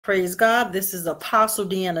Praise God. This is Apostle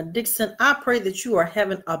DEANNA Dixon. I pray that you are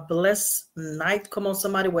having a blessed night. Come on,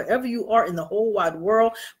 somebody, wherever you are in the whole wide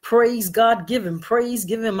world, praise God. Give him praise,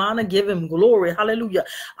 give him honor, give him glory. Hallelujah.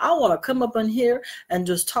 I want to come up in here and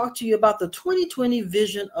just talk to you about the 2020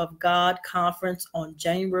 Vision of God Conference on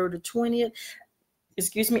January the 20th.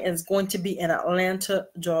 Excuse me. And it's going to be in Atlanta,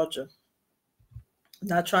 Georgia.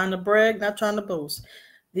 Not trying to brag, not trying to boast.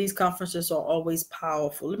 These conferences are always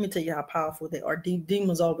powerful. Let me tell you how powerful they are.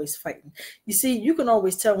 Demons always fighting. You see, you can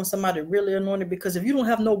always tell when somebody really anointed, because if you don't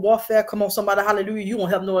have no warfare, come on, somebody, hallelujah, you don't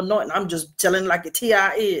have no anointing. I'm just telling like a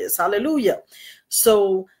TI is. Hallelujah.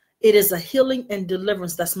 So it is a healing and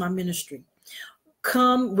deliverance. That's my ministry.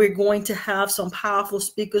 Come, we're going to have some powerful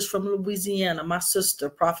speakers from Louisiana. My sister,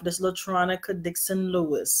 Prophetess Latronica Dixon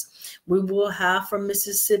Lewis. We will have from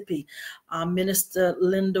Mississippi, Minister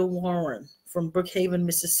Linda Warren from Brookhaven,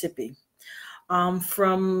 Mississippi.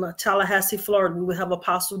 From Tallahassee, Florida, we will have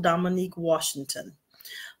Apostle Dominique Washington.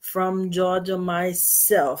 From Georgia,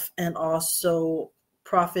 myself, and also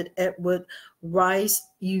Prophet Edward Rice.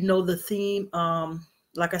 You know the theme.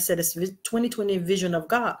 Like I said, it's 2020 Vision of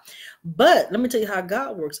God. But let me tell you how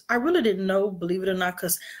God works. I really didn't know, believe it or not,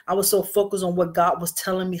 because I was so focused on what God was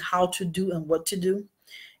telling me how to do and what to do.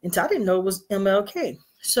 Until I didn't know it was MLK.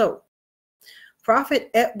 So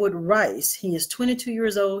Prophet Edward Rice, he is 22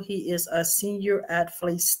 years old. He is a senior at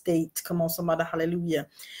Flay State. Come on, somebody, hallelujah.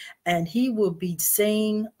 And he will be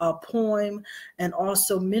saying a poem and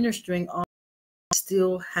also ministering on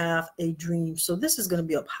Still Have a Dream. So this is going to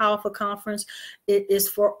be a powerful conference. It is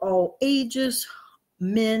for all ages,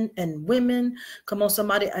 men and women. Come on,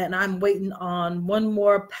 somebody. And I'm waiting on one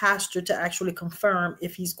more pastor to actually confirm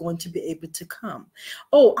if he's going to be able to come.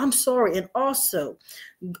 Oh, I'm sorry. And also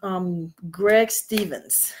Greg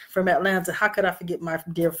Stevens from Atlanta. How could I forget my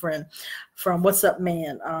dear friend from What's Up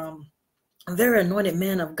Man? A very anointed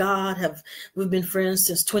man of God. We've been friends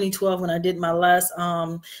since 2012 when I did my last,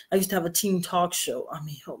 I used to have a team talk show. I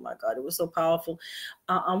mean, oh my God, it was so powerful.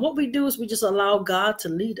 What we do is we just allow God to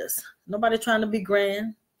lead us. Nobody trying to be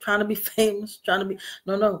grand, trying to be famous, trying to be,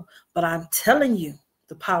 no. But I'm telling you,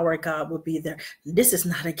 the power of God will be there. This is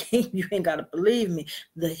not a game. You ain't got to believe me.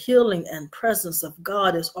 The healing and presence of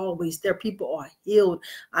God is always there. People are healed.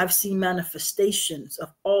 I've seen manifestations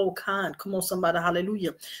of all kinds. Come on, somebody,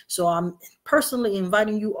 hallelujah. So I'm personally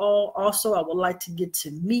inviting you all. Also, I would like to get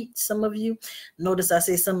to meet some of you. Notice I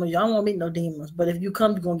say some of you, I don't want to meet no demons. But if you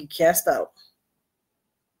come, you're going to get cast out.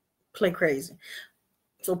 Play crazy.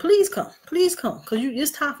 So please come, because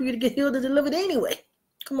it's time for you to get healed and delivered anyway.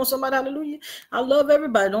 Come on, somebody, hallelujah. I love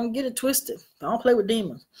everybody. Don't get it twisted. I don't play with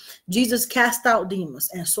demons. Jesus cast out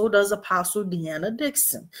demons, and so does Apostle DEANNA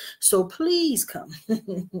Dixon. So please come.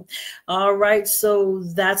 All right, so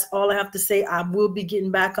that's all I have to say. I will be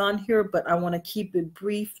getting back on here, but I want to keep it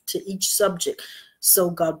brief to each subject.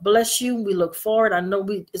 So God bless you. We look forward. I know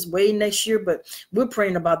it's way next year, but we're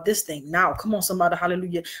praying about this thing now. Come on, somebody,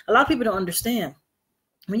 hallelujah. A lot of people don't understand.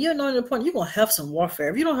 When you're anointed upon, you're going to have some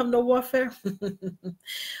warfare. If you don't have no warfare,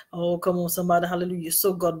 oh, come on, somebody, hallelujah.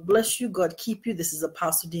 So God bless you. God keep you. This is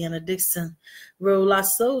Apostle DEANNA Dixon. Real life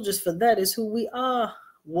soldiers, for that is who we are.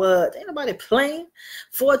 What? Ain't nobody playing.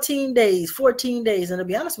 14 days. And to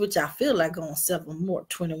be honest with you, I feel like going 7 more,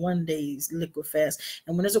 21 days liquid fast.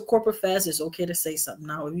 And when there's a corporate fast, it's okay to say something.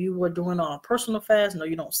 Now, if you were doing a personal fast, no,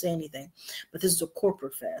 you don't say anything. But this is a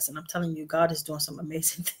corporate fast. And I'm telling you, God is doing some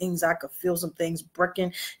amazing things. I could feel some things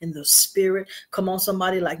breaking in the spirit. Come on,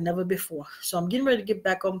 somebody, like never before. So I'm getting ready to get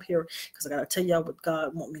back up here because I got to tell y'all what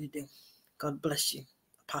God want me to do. God bless you.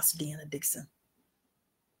 Apostle DEANNA Dixon.